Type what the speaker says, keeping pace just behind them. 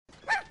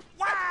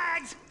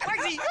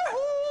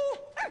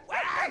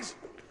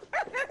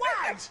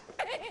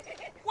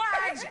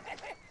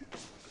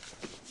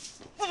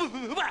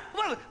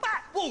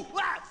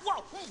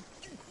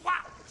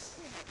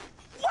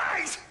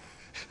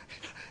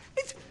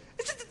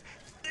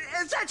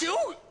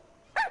too?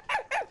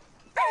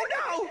 Oh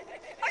no!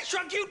 I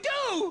shrunk you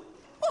too!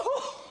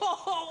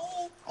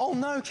 Oh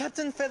no,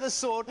 Captain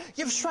Feathersword,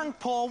 you've shrunk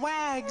poor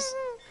Wags.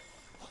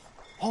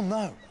 Oh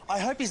no, I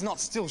hope he's not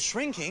still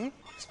shrinking.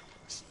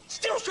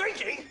 Still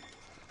shrinking?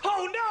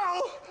 Oh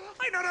no!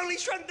 I not only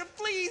shrunk the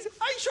fleas,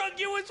 I shrunk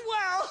you as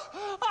well!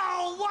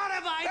 Oh, what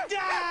have I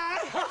done?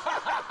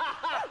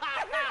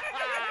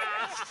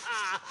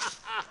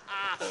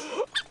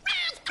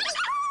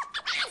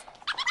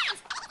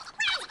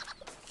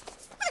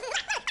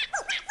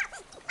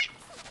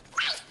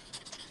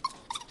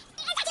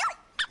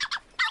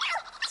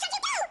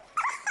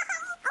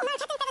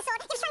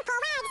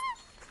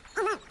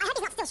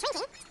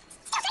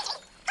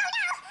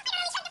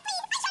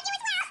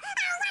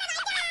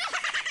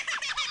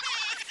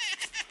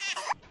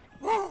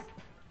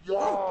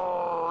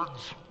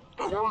 Wags!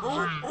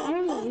 Wagsy!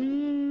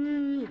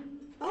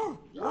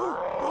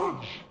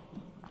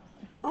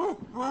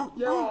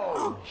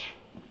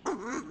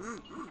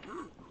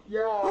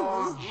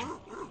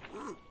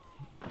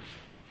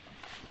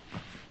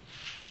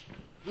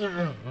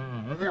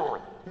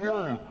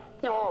 Wags!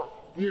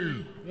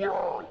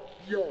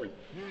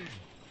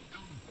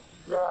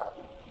 Wags!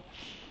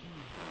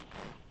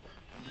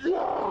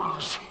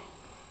 Wags! Wags!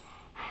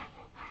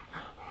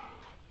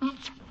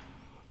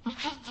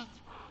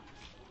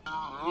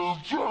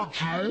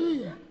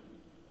 Chachi!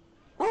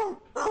 Oh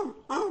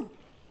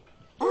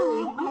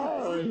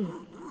no!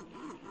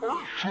 I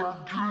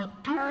shrunk you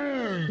too!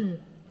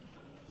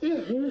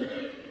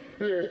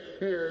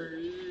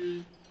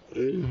 Oh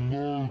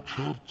no,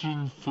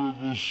 Captain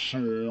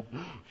Feathersword,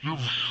 you've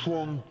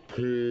shrunk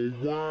poor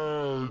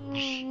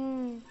Wags.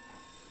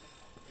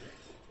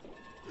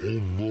 Oh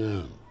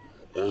no,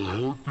 I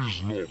hope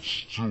he's not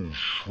still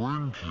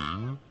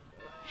shrinking.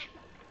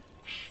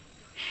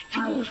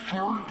 Still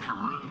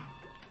shrinking?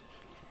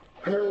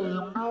 Oh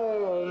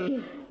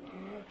no!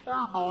 I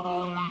not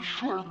only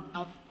shrank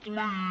the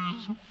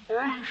fleas,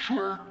 I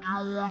shrank you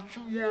as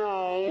well!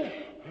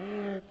 Oh, what have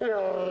I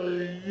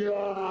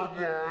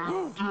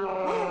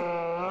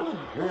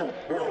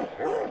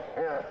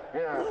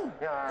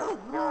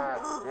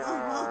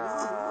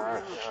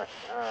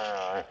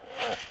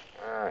done?